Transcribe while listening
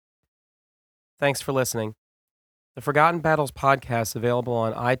Thanks for listening. The Forgotten Battles podcast is available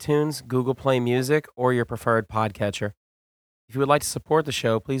on iTunes, Google Play Music, or your preferred podcatcher. If you would like to support the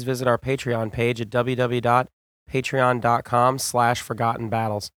show, please visit our Patreon page at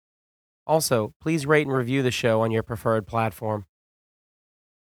www.patreon.com/forgottenbattles. Also, please rate and review the show on your preferred platform.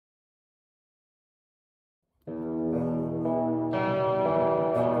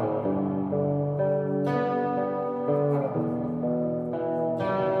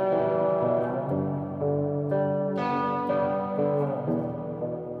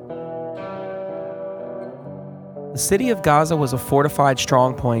 The city of Gaza was a fortified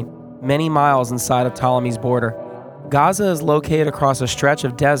strongpoint, many miles inside of Ptolemy's border. Gaza is located across a stretch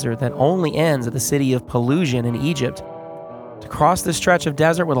of desert that only ends at the city of Pelusium in Egypt. To cross this stretch of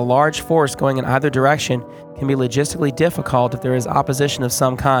desert with a large force going in either direction can be logistically difficult if there is opposition of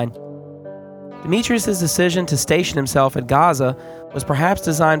some kind. Demetrius' decision to station himself at Gaza was perhaps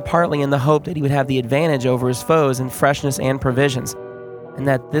designed partly in the hope that he would have the advantage over his foes in freshness and provisions, and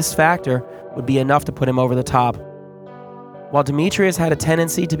that this factor would be enough to put him over the top. While Demetrius had a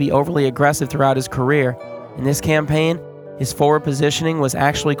tendency to be overly aggressive throughout his career, in this campaign, his forward positioning was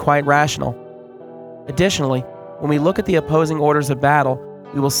actually quite rational. Additionally, when we look at the opposing orders of battle,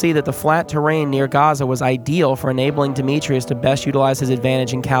 we will see that the flat terrain near Gaza was ideal for enabling Demetrius to best utilize his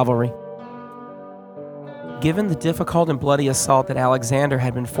advantage in cavalry. Given the difficult and bloody assault that Alexander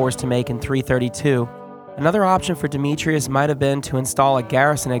had been forced to make in 332, another option for Demetrius might have been to install a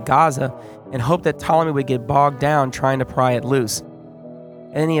garrison at Gaza and hope that Ptolemy would get bogged down trying to pry it loose.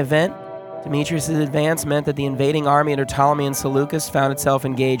 In any event, Demetrius' advance meant that the invading army under Ptolemy and Seleucus found itself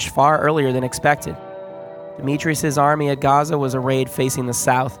engaged far earlier than expected. Demetrius' army at Gaza was arrayed facing the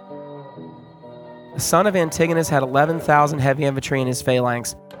south. The son of Antigonus had 11,000 heavy infantry in his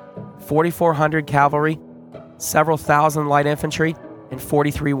phalanx, 4,400 cavalry, several thousand light infantry, and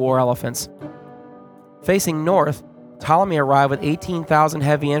 43 war elephants. Facing north, Ptolemy arrived with 18,000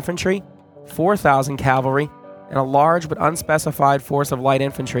 heavy infantry, 4,000 cavalry, and a large but unspecified force of light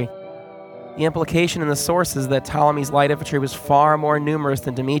infantry. The implication in the sources is that Ptolemy's light infantry was far more numerous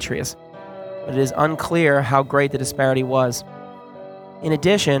than Demetrius, but it is unclear how great the disparity was. In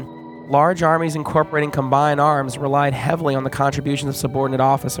addition, large armies incorporating combined arms relied heavily on the contributions of subordinate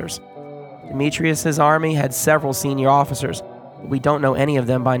officers. Demetrius' army had several senior officers, but we don't know any of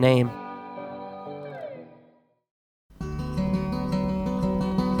them by name.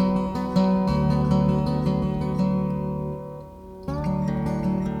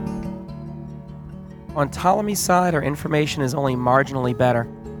 On Ptolemy's side, our information is only marginally better,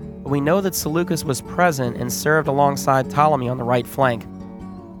 but we know that Seleucus was present and served alongside Ptolemy on the right flank.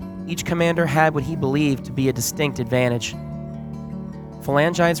 Each commander had what he believed to be a distinct advantage.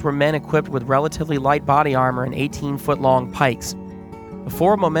 Phalangites were men equipped with relatively light body armor and 18-foot-long pikes. The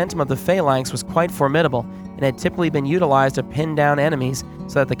forward momentum of the phalanx was quite formidable and had typically been utilized to pin down enemies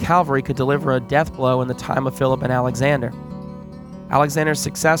so that the cavalry could deliver a death blow in the time of Philip and Alexander. Alexander's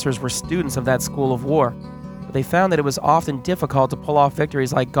successors were students of that school of war, but they found that it was often difficult to pull off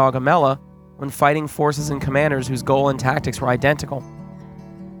victories like Gaugamela when fighting forces and commanders whose goal and tactics were identical.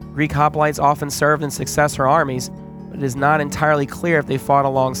 Greek hoplites often served in successor armies, but it is not entirely clear if they fought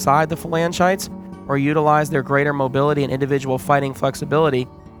alongside the Phalangites or utilized their greater mobility and individual fighting flexibility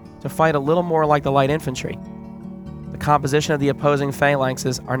to fight a little more like the light infantry. The composition of the opposing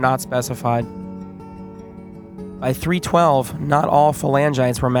phalanxes are not specified. By 312, not all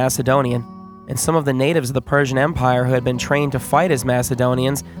Phalangites were Macedonian, and some of the natives of the Persian Empire who had been trained to fight as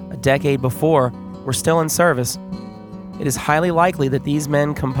Macedonians a decade before were still in service. It is highly likely that these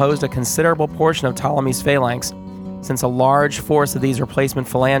men composed a considerable portion of Ptolemy's phalanx, since a large force of these replacement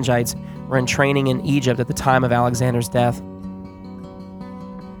Phalangites were in training in Egypt at the time of Alexander's death.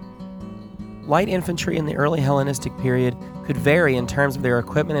 Light infantry in the early Hellenistic period could vary in terms of their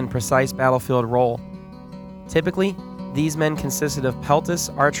equipment and precise battlefield role. Typically, these men consisted of peltasts,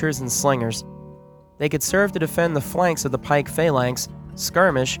 archers, and slingers. They could serve to defend the flanks of the pike phalanx,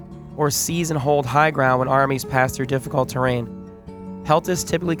 skirmish, or seize and hold high ground when armies passed through difficult terrain. Peltasts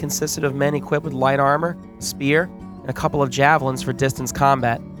typically consisted of men equipped with light armor, a spear, and a couple of javelins for distance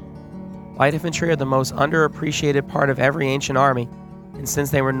combat. Light infantry are the most underappreciated part of every ancient army, and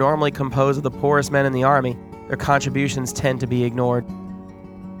since they were normally composed of the poorest men in the army, their contributions tend to be ignored.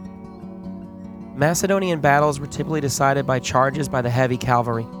 Macedonian battles were typically decided by charges by the heavy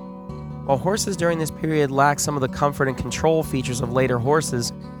cavalry. While horses during this period lacked some of the comfort and control features of later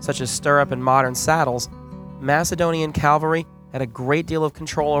horses, such as stirrup and modern saddles, Macedonian cavalry had a great deal of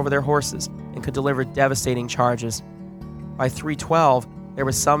control over their horses and could deliver devastating charges. By 312, there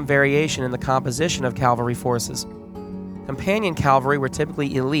was some variation in the composition of cavalry forces. Companion cavalry were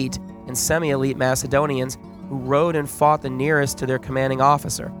typically elite and semi-elite Macedonians who rode and fought the nearest to their commanding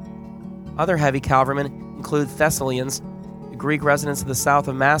officer. Other heavy cavalrymen include Thessalians, the Greek residents of the south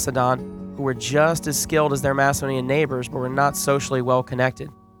of Macedon, who were just as skilled as their Macedonian neighbors but were not socially well connected.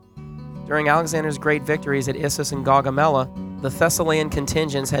 During Alexander's great victories at Issus and Gaugamela, the Thessalian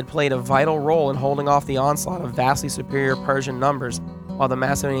contingents had played a vital role in holding off the onslaught of vastly superior Persian numbers, while the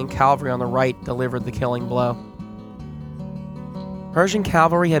Macedonian cavalry on the right delivered the killing blow. Persian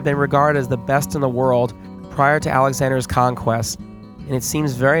cavalry had been regarded as the best in the world prior to Alexander's conquest, and it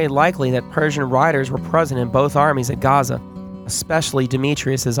seems very likely that Persian riders were present in both armies at Gaza, especially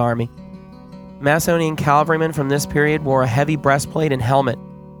Demetrius' army. Macedonian cavalrymen from this period wore a heavy breastplate and helmet.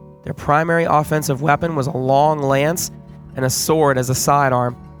 Their primary offensive weapon was a long lance and a sword as a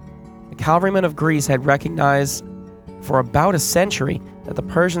sidearm. The cavalrymen of Greece had recognized for about a century that the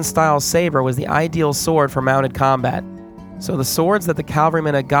Persian-style saber was the ideal sword for mounted combat, so the swords that the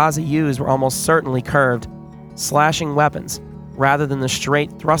cavalrymen at Gaza used were almost certainly curved, slashing weapons, rather than the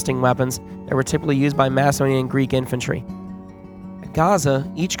straight thrusting weapons that were typically used by Macedonian and Greek infantry. At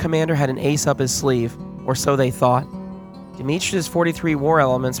Gaza, each commander had an ace up his sleeve, or so they thought. Demetrius' 43 war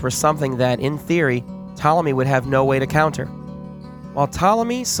elements were something that, in theory, Ptolemy would have no way to counter. While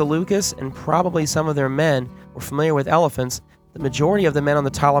Ptolemy, Seleucus, and probably some of their men were familiar with elephants, the majority of the men on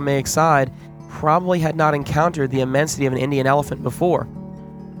the Ptolemaic side probably had not encountered the immensity of an Indian elephant before.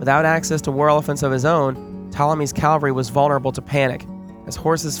 Without access to war elephants of his own, Ptolemy's cavalry was vulnerable to panic, as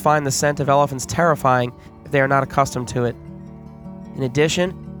horses find the scent of elephants terrifying if they are not accustomed to it. In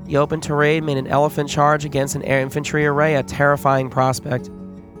addition, the open terrain made an elephant charge against an infantry array a terrifying prospect.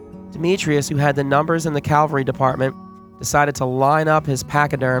 Demetrius, who had the numbers in the cavalry department, decided to line up his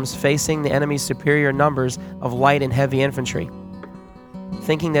pachyderms facing the enemy's superior numbers of light and heavy infantry,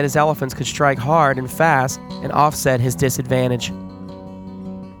 thinking that his elephants could strike hard and fast and offset his disadvantage.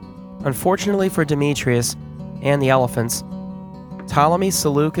 Unfortunately for Demetrius and the elephants, Ptolemy,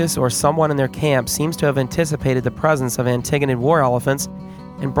 Seleucus, or someone in their camp seems to have anticipated the presence of Antigonid war elephants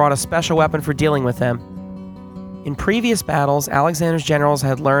and brought a special weapon for dealing with them. In previous battles, Alexander's generals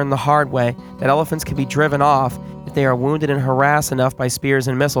had learned the hard way that elephants can be driven off if they are wounded and harassed enough by spears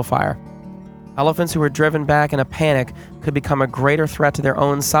and missile fire. Elephants who were driven back in a panic could become a greater threat to their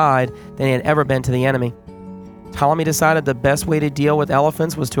own side than they had ever been to the enemy. Ptolemy decided the best way to deal with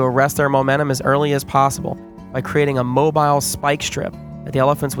elephants was to arrest their momentum as early as possible by creating a mobile spike strip that the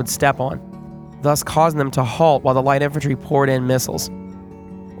elephants would step on, thus causing them to halt while the light infantry poured in missiles.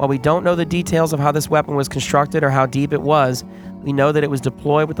 While we don't know the details of how this weapon was constructed or how deep it was, we know that it was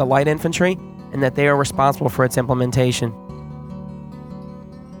deployed with the light infantry and that they are responsible for its implementation.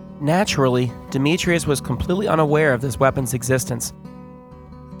 Naturally, Demetrius was completely unaware of this weapon's existence.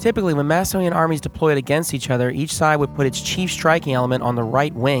 Typically, when Macedonian armies deployed against each other, each side would put its chief striking element on the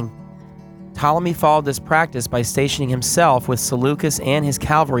right wing. Ptolemy followed this practice by stationing himself with Seleucus and his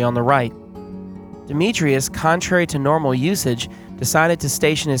cavalry on the right. Demetrius, contrary to normal usage, decided to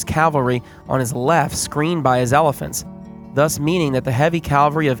station his cavalry on his left, screened by his elephants, thus meaning that the heavy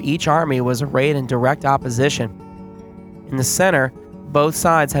cavalry of each army was arrayed in direct opposition. In the center, both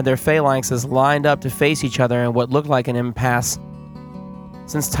sides had their phalanxes lined up to face each other in what looked like an impasse.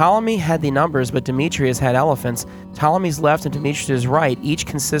 Since Ptolemy had the numbers but Demetrius had elephants, Ptolemy's left and Demetrius' right each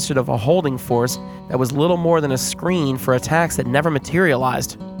consisted of a holding force that was little more than a screen for attacks that never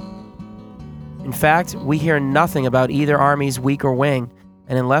materialized. In fact, we hear nothing about either army's weaker wing,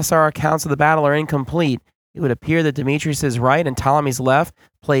 and unless our accounts of the battle are incomplete, it would appear that Demetrius' right and Ptolemy's left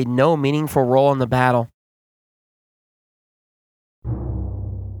played no meaningful role in the battle.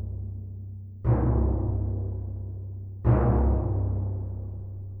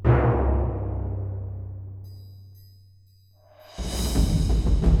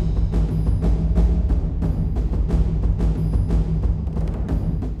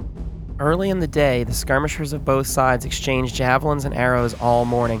 Early in the day, the skirmishers of both sides exchanged javelins and arrows all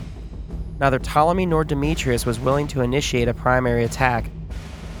morning. Neither Ptolemy nor Demetrius was willing to initiate a primary attack.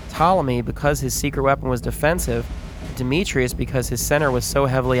 Ptolemy because his secret weapon was defensive, and Demetrius because his center was so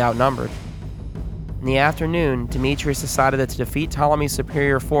heavily outnumbered. In the afternoon, Demetrius decided that to defeat Ptolemy's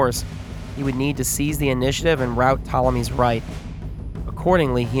superior force, he would need to seize the initiative and rout Ptolemy's right.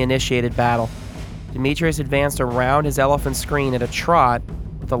 Accordingly, he initiated battle. Demetrius advanced around his elephant screen at a trot,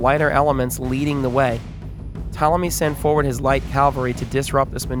 with the lighter elements leading the way. Ptolemy sent forward his light cavalry to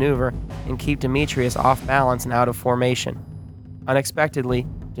disrupt this maneuver and keep Demetrius off balance and out of formation. Unexpectedly,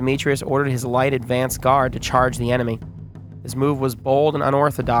 Demetrius ordered his light advance guard to charge the enemy. His move was bold and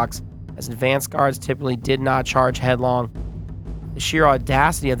unorthodox, as advance guards typically did not charge headlong. The sheer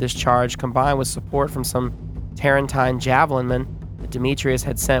audacity of this charge, combined with support from some Tarentine javelinmen that Demetrius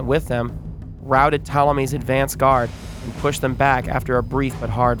had sent with them routed Ptolemy's advance guard and pushed them back after a brief but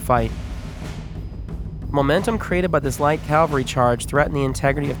hard fight. The momentum created by this light cavalry charge threatened the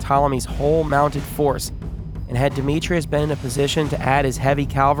integrity of Ptolemy's whole mounted force, and had Demetrius been in a position to add his heavy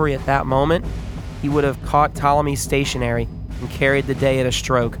cavalry at that moment, he would have caught Ptolemy stationary and carried the day at a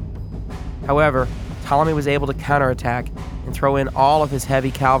stroke. However, Ptolemy was able to counterattack and throw in all of his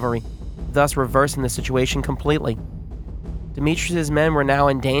heavy cavalry, thus reversing the situation completely. Demetrius' men were now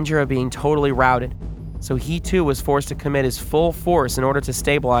in danger of being totally routed, so he too was forced to commit his full force in order to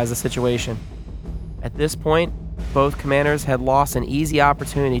stabilize the situation. At this point, both commanders had lost an easy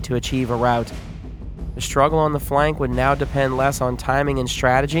opportunity to achieve a rout. The struggle on the flank would now depend less on timing and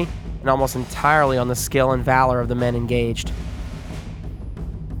strategy and almost entirely on the skill and valor of the men engaged.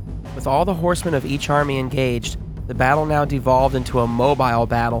 With all the horsemen of each army engaged, the battle now devolved into a mobile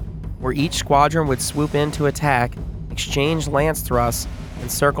battle, where each squadron would swoop in to attack, exchange lance thrusts,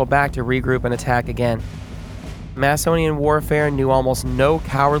 and circle back to regroup and attack again. Macedonian warfare knew almost no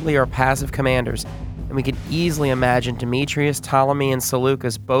cowardly or passive commanders, and we could easily imagine Demetrius, Ptolemy, and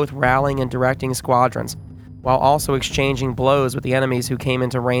Seleucus both rallying and directing squadrons, while also exchanging blows with the enemies who came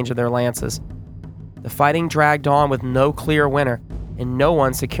into range of their lances. The fighting dragged on with no clear winner, and no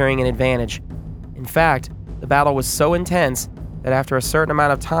one securing an advantage. In fact, the battle was so intense that after a certain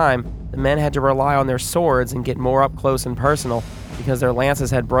amount of time, the men had to rely on their swords and get more up close and personal because their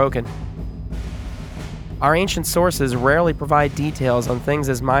lances had broken. Our ancient sources rarely provide details on things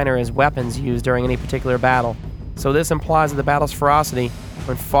as minor as weapons used during any particular battle, so this implies that the battle's ferocity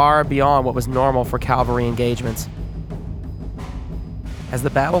went far beyond what was normal for cavalry engagements. As the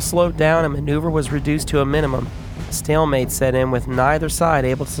battle slowed down and maneuver was reduced to a minimum, a stalemate set in with neither side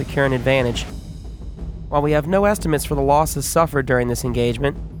able to secure an advantage. While we have no estimates for the losses suffered during this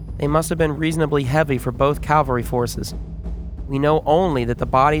engagement, they must have been reasonably heavy for both cavalry forces. We know only that the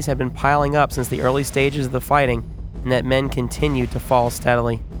bodies had been piling up since the early stages of the fighting, and that men continued to fall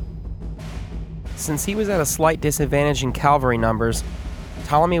steadily. Since he was at a slight disadvantage in cavalry numbers,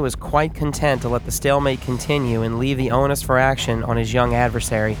 Ptolemy was quite content to let the stalemate continue and leave the onus for action on his young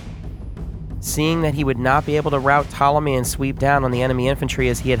adversary. Seeing that he would not be able to rout Ptolemy and sweep down on the enemy infantry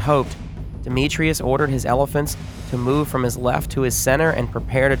as he had hoped, Demetrius ordered his elephants to move from his left to his center and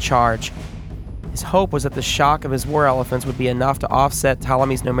prepare to charge. His hope was that the shock of his war elephants would be enough to offset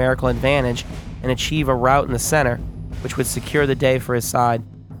Ptolemy's numerical advantage and achieve a rout in the center, which would secure the day for his side.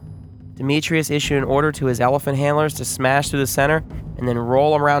 Demetrius issued an order to his elephant handlers to smash through the center and then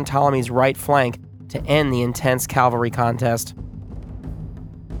roll around Ptolemy's right flank to end the intense cavalry contest.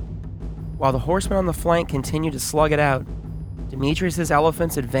 While the horsemen on the flank continued to slug it out, Demetrius'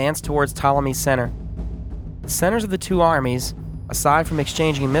 elephants advanced towards Ptolemy's center. The centers of the two armies, aside from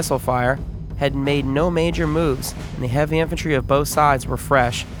exchanging missile fire, had made no major moves, and the heavy infantry of both sides were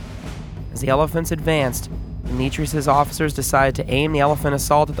fresh. As the elephants advanced, Demetrius' officers decided to aim the elephant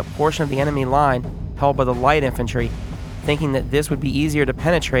assault at the portion of the enemy line held by the light infantry, thinking that this would be easier to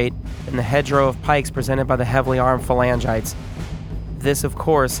penetrate than the hedgerow of pikes presented by the heavily armed phalangites. This, of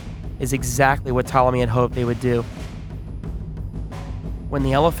course, is exactly what Ptolemy had hoped they would do. When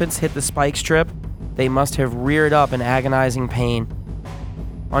the elephants hit the spike strip, they must have reared up in agonizing pain.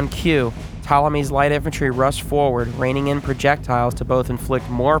 On cue, Ptolemy's light infantry rushed forward, raining in projectiles to both inflict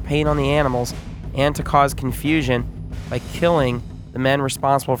more pain on the animals and to cause confusion by killing the men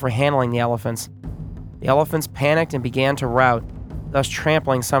responsible for handling the elephants. The elephants panicked and began to rout, thus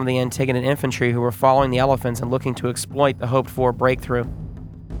trampling some of the Antigonid infantry who were following the elephants and looking to exploit the hoped-for breakthrough.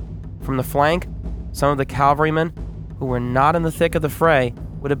 From the flank, some of the cavalrymen, who were not in the thick of the fray,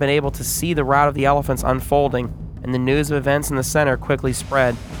 would have been able to see the rout of the elephants unfolding, and the news of events in the center quickly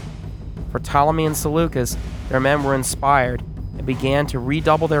spread. For Ptolemy and Seleucus, their men were inspired and began to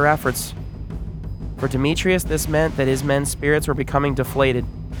redouble their efforts. For Demetrius, this meant that his men's spirits were becoming deflated.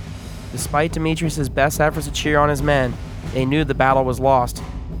 Despite Demetrius' best efforts to cheer on his men, they knew the battle was lost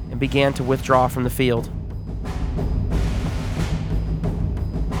and began to withdraw from the field.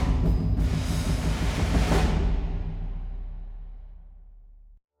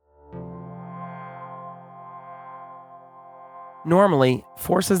 Normally,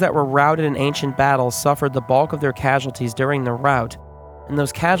 forces that were routed in ancient battles suffered the bulk of their casualties during the rout, and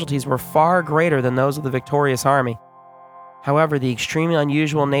those casualties were far greater than those of the victorious army. However, the extremely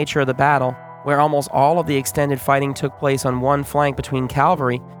unusual nature of the battle, where almost all of the extended fighting took place on one flank between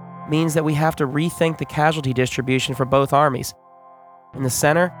cavalry, means that we have to rethink the casualty distribution for both armies. In the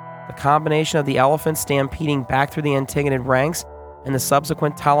center, the combination of the elephants stampeding back through the Antigonid ranks and the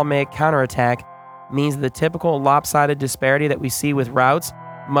subsequent Ptolemaic counterattack means that the typical lopsided disparity that we see with routs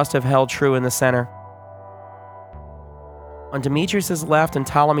must have held true in the center. On Demetrius' left and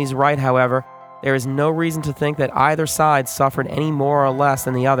Ptolemy's right, however, there is no reason to think that either side suffered any more or less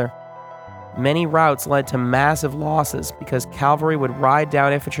than the other. Many routes led to massive losses because cavalry would ride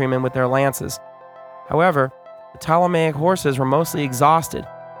down infantrymen with their lances. However, the Ptolemaic horses were mostly exhausted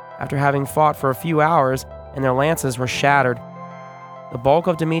after having fought for a few hours, and their lances were shattered. The bulk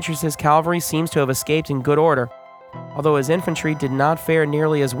of Demetrius' cavalry seems to have escaped in good order, although his infantry did not fare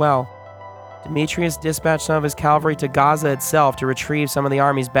nearly as well. Demetrius dispatched some of his cavalry to Gaza itself to retrieve some of the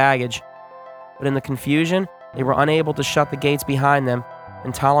army's baggage, but in the confusion, they were unable to shut the gates behind them,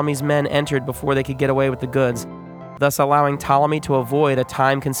 and Ptolemy's men entered before they could get away with the goods, thus allowing Ptolemy to avoid a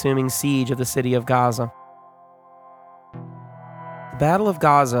time-consuming siege of the city of Gaza. The Battle of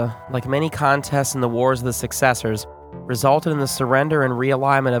Gaza, like many contests in the Wars of the Successors, resulted in the surrender and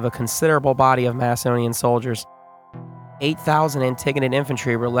realignment of a considerable body of Macedonian soldiers. 8,000 Antigonid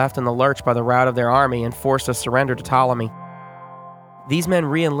infantry were left in the lurch by the rout of their army and forced to surrender to Ptolemy. These men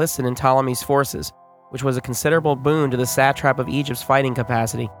re-enlisted in Ptolemy's forces, which was a considerable boon to the satrap of Egypt's fighting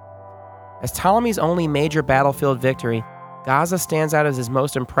capacity. As Ptolemy's only major battlefield victory, Gaza stands out as his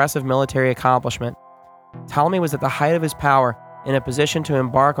most impressive military accomplishment. Ptolemy was at the height of his power, in a position to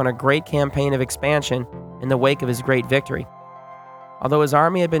embark on a great campaign of expansion in the wake of his great victory. Although his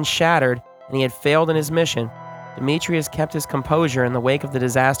army had been shattered and he had failed in his mission, Demetrius kept his composure in the wake of the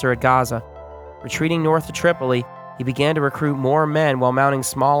disaster at Gaza. Retreating north to Tripoli, he began to recruit more men while mounting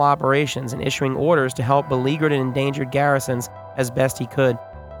small operations and issuing orders to help beleaguered and endangered garrisons as best he could.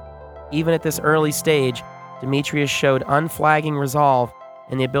 Even at this early stage, Demetrius showed unflagging resolve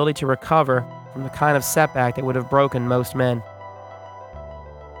and the ability to recover from the kind of setback that would have broken most men.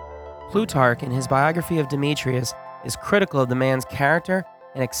 Plutarch, in his biography of Demetrius, is critical of the man's character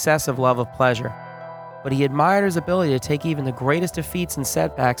and excessive love of pleasure, but he admired his ability to take even the greatest defeats and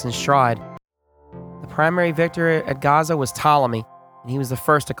setbacks in stride. The primary victor at Gaza was Ptolemy, and he was the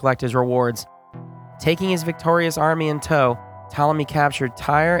first to collect his rewards. Taking his victorious army in tow, Ptolemy captured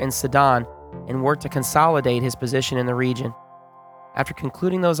Tyre and Sidon and worked to consolidate his position in the region. After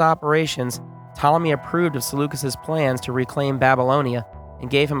concluding those operations, Ptolemy approved of Seleucus' plans to reclaim Babylonia and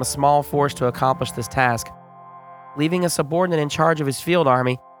gave him a small force to accomplish this task. Leaving a subordinate in charge of his field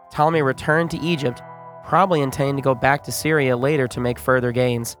army, Ptolemy returned to Egypt, probably intending to go back to Syria later to make further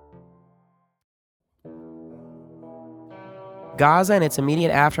gains. Gaza and its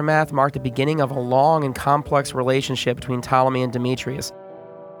immediate aftermath marked the beginning of a long and complex relationship between Ptolemy and Demetrius.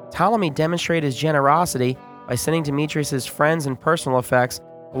 Ptolemy demonstrated his generosity by sending Demetrius' friends and personal effects,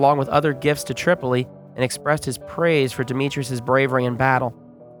 along with other gifts, to Tripoli, and expressed his praise for Demetrius' bravery in battle.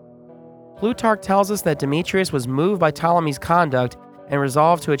 Plutarch tells us that Demetrius was moved by Ptolemy's conduct and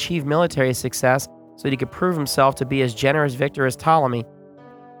resolved to achieve military success so that he could prove himself to be as generous victor as Ptolemy.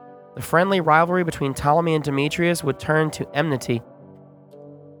 The friendly rivalry between Ptolemy and Demetrius would turn to enmity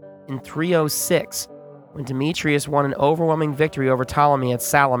in 306, when Demetrius won an overwhelming victory over Ptolemy at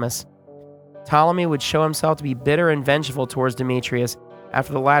Salamis. Ptolemy would show himself to be bitter and vengeful towards Demetrius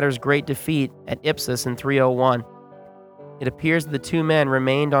after the latter's great defeat at Ipsus in 301. It appears that the two men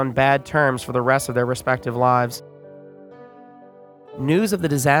remained on bad terms for the rest of their respective lives. News of the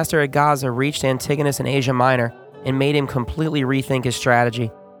disaster at Gaza reached Antigonus in Asia Minor and made him completely rethink his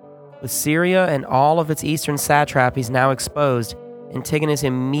strategy. With Syria and all of its eastern satrapies now exposed, Antigonus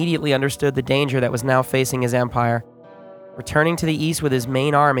immediately understood the danger that was now facing his empire. Returning to the east with his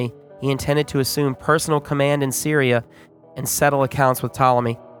main army, he intended to assume personal command in Syria and settle accounts with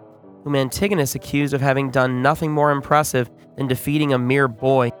Ptolemy, whom Antigonus accused of having done nothing more impressive than defeating a mere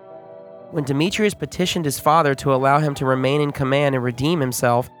boy. When Demetrius petitioned his father to allow him to remain in command and redeem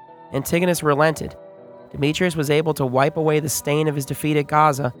himself, Antigonus relented. Demetrius was able to wipe away the stain of his defeat at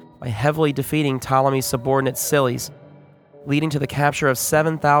Gaza by heavily defeating Ptolemy's subordinate Siles, leading to the capture of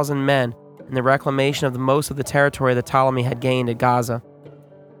 7,000 men and the reclamation of most of the territory that Ptolemy had gained at Gaza.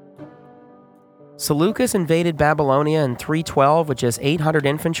 Seleucus invaded Babylonia in 312 with just 800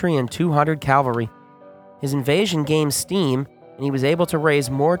 infantry and 200 cavalry. His invasion gained steam, and he was able to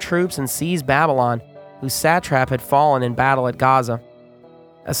raise more troops and seize Babylon, whose satrap had fallen in battle at Gaza.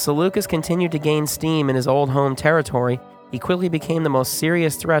 As Seleucus continued to gain steam in his old home territory, he quickly became the most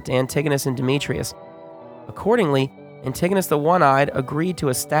serious threat to Antigonus and Demetrius. Accordingly, Antigonus the One-Eyed agreed to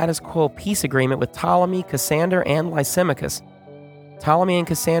a status quo peace agreement with Ptolemy, Cassander, and Lysimachus. Ptolemy and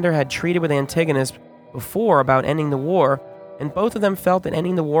Cassander had treated with Antigonus before about ending the war, and both of them felt that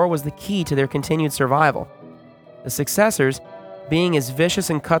ending the war was the key to their continued survival. The successors, being as vicious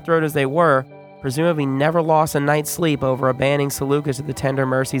and cutthroat as they were, presumably never lost a night's sleep over abandoning Seleucus at the tender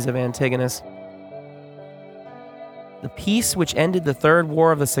mercies of Antigonus. The peace which ended the Third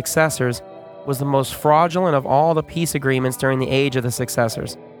War of the Successors was the most fraudulent of all the peace agreements during the age of the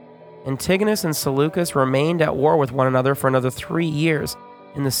successors. Antigonus and Seleucus remained at war with one another for another 3 years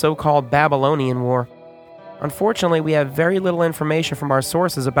in the so-called Babylonian War. Unfortunately, we have very little information from our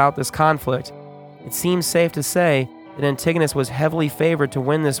sources about this conflict. It seems safe to say that Antigonus was heavily favored to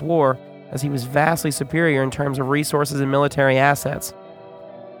win this war, as he was vastly superior in terms of resources and military assets.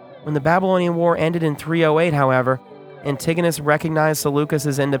 When the Babylonian War ended in 308, however, Antigonus recognized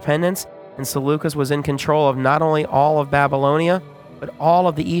Seleucus' independence, and Seleucus was in control of not only all of Babylonia, but all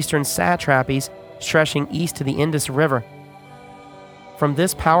of the eastern satrapies stretching east to the Indus River. From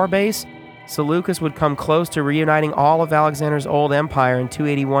this power base, Seleucus would come close to reuniting all of Alexander's old empire in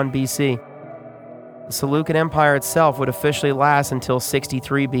 281 BC. The Seleucid Empire itself would officially last until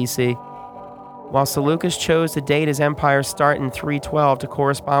 63 BC. While Seleucus chose to date his empire's start in 312 to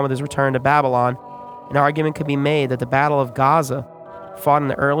correspond with his return to Babylon, an argument could be made that the Battle of Gaza, fought in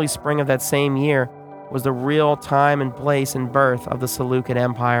the early spring of that same year, was the real time and place and birth of the Seleucid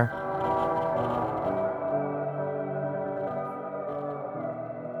Empire.